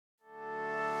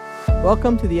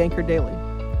Welcome to the Anchor Daily.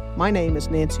 My name is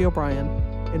Nancy O'Brien,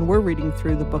 and we're reading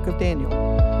through the book of Daniel.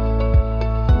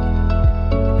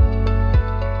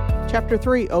 Chapter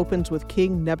 3 opens with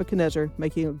King Nebuchadnezzar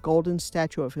making a golden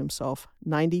statue of himself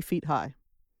 90 feet high.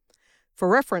 For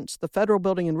reference, the federal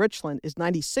building in Richland is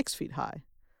 96 feet high.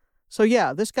 So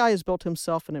yeah, this guy has built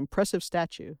himself an impressive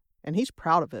statue, and he's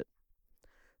proud of it.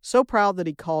 So proud that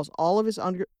he calls all of his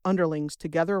underlings to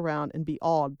gather around and be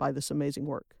awed by this amazing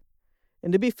work.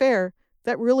 And to be fair,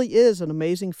 that really is an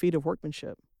amazing feat of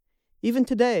workmanship. Even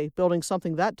today, building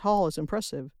something that tall is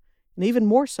impressive, and even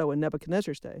more so in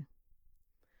Nebuchadnezzar's day.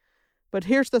 But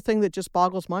here's the thing that just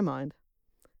boggles my mind.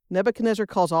 Nebuchadnezzar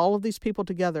calls all of these people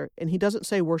together, and he doesn't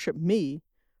say worship me,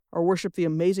 or worship the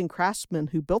amazing craftsmen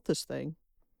who built this thing.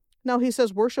 No, he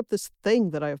says worship this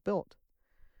thing that I have built.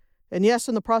 And yes,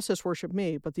 in the process, worship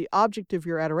me, but the object of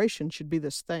your adoration should be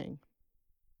this thing.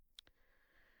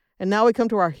 And now we come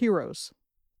to our heroes,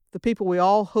 the people we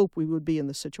all hope we would be in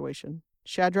this situation: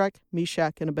 Shadrach,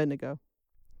 Meshach, and Abednego.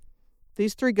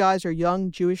 These three guys are young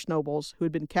Jewish nobles who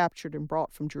had been captured and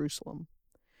brought from Jerusalem.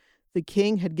 The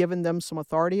king had given them some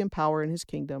authority and power in his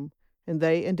kingdom, and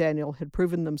they and Daniel had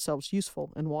proven themselves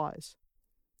useful and wise.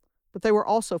 But they were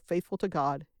also faithful to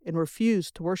God and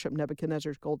refused to worship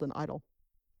Nebuchadnezzar's golden idol.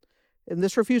 And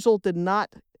this refusal did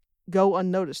not go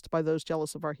unnoticed by those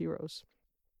jealous of our heroes.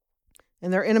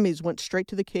 And their enemies went straight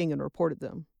to the king and reported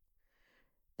them.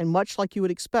 And much like you would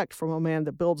expect from a man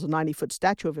that builds a 90-foot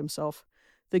statue of himself,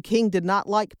 the king did not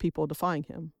like people defying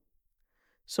him.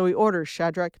 So he orders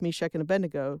Shadrach, Meshach, and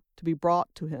Abednego to be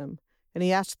brought to him, and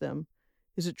he asks them,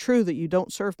 "Is it true that you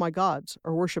don't serve my gods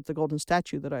or worship the golden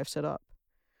statue that I have set up?"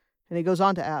 And he goes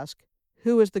on to ask,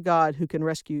 "Who is the God who can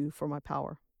rescue you from my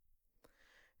power?"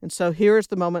 And so here is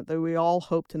the moment that we all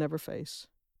hope to never face.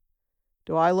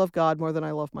 Do I love God more than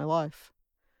I love my life?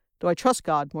 Do I trust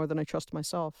God more than I trust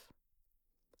myself?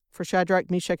 For Shadrach,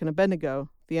 Meshach, and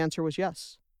Abednego, the answer was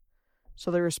yes.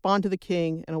 So they respond to the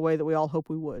king in a way that we all hope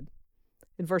we would.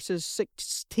 In verses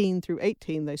 16 through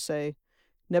 18, they say,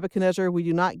 "Nebuchadnezzar, we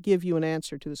do not give you an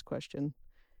answer to this question.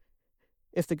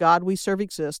 If the God we serve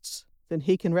exists, then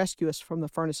he can rescue us from the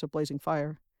furnace of blazing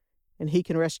fire, and he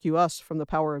can rescue us from the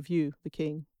power of you, the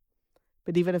king.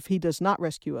 But even if he does not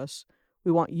rescue us,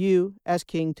 we want you, as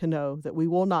king, to know that we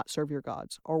will not serve your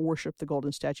gods or worship the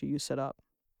golden statue you set up."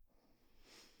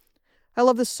 I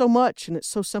love this so much, and it's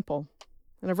so simple.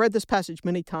 And I've read this passage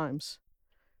many times,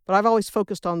 but I've always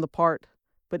focused on the part,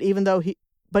 but even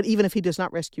if he does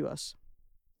not rescue us.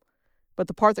 But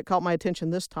the part that caught my attention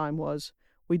this time was,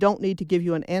 we don't need to give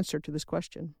you an answer to this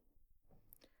question.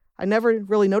 I never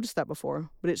really noticed that before,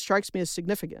 but it strikes me as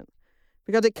significant,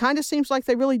 because it kind of seems like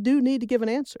they really do need to give an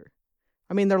answer.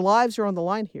 I mean, their lives are on the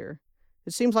line here.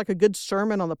 It seems like a good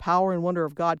sermon on the power and wonder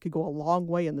of God could go a long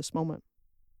way in this moment.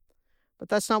 But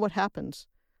that's not what happens.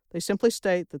 They simply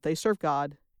state that they serve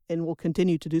God and will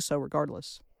continue to do so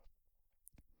regardless.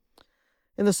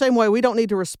 In the same way, we don't need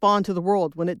to respond to the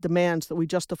world when it demands that we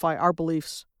justify our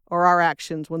beliefs or our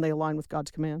actions when they align with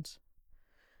God's commands.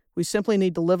 We simply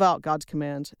need to live out God's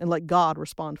commands and let God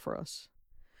respond for us.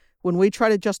 When we try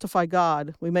to justify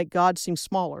God, we make God seem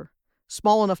small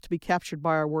enough to be captured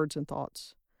by our words and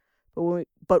thoughts.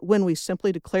 But when we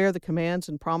simply declare the commands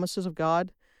and promises of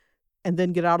God and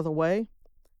then get out of the way,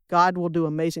 God will do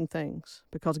amazing things,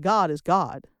 because God is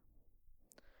God.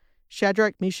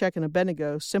 Shadrach, Meshach, and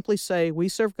Abednego simply say, we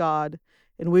serve God,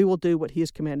 and we will do what he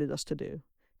has commanded us to do.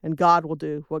 And God will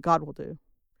do what God will do.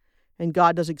 And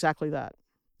God does exactly that.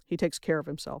 He takes care of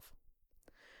himself.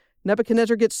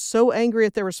 Nebuchadnezzar gets so angry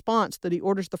at their response that he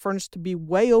orders the furnace to be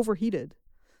way overheated.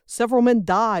 Several men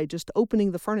die just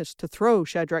opening the furnace to throw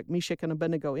Shadrach, Meshach, and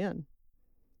Abednego in.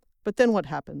 But then what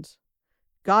happens?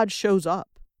 God shows up.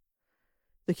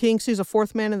 The king sees a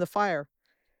fourth man in the fire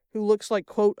who looks like,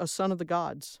 quote, a son of the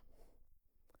gods.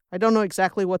 I don't know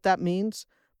exactly what that means,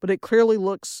 but it clearly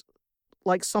looks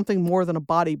like something more than a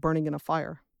body burning in a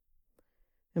fire.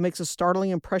 It makes a startling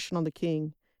impression on the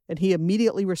king, and he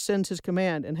immediately rescinds his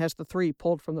command and has the three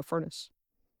pulled from the furnace.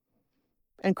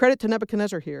 And credit to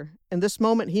Nebuchadnezzar here. In this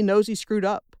moment, he knows he screwed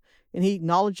up, and he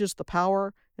acknowledges the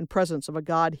power and presence of a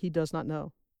God he does not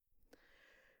know.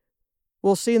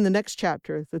 We'll see in the next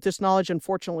chapter that this knowledge,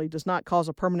 unfortunately, does not cause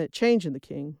a permanent change in the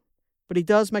king, but he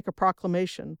does make a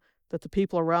proclamation that the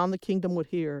people around the kingdom would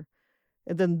hear,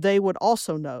 and then they would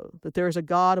also know that there is a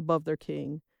God above their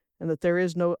king, and that there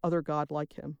is no other God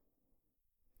like him.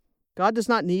 God does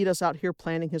not need us out here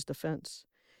planning his defense.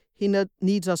 He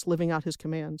needs us living out his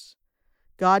commands.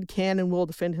 God can and will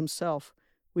defend himself.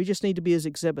 We just need to be his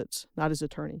exhibits, not his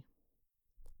attorney.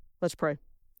 Let's pray.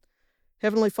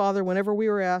 Heavenly Father, whenever we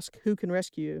are asked, who can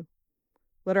rescue you?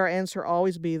 Let our answer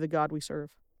always be the God we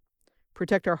serve.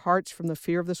 Protect our hearts from the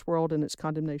fear of this world and its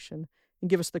condemnation, and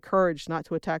give us the courage not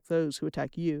to attack those who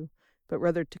attack you, but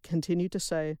rather to continue to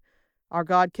say, our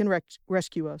God can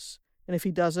rescue us, and if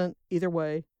he doesn't, either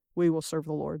way, we will serve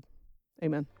the Lord.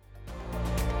 Amen.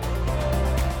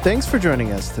 Thanks for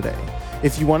joining us today.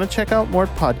 If you want to check out more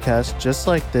podcasts just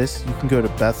like this, you can go to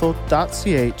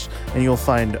bethel.ch and you'll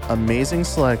find amazing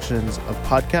selections of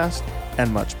podcasts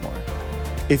and much more.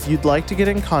 If you'd like to get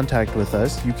in contact with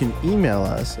us, you can email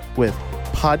us with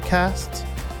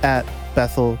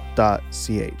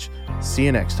podcasts@bethel.ch. See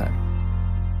you next time.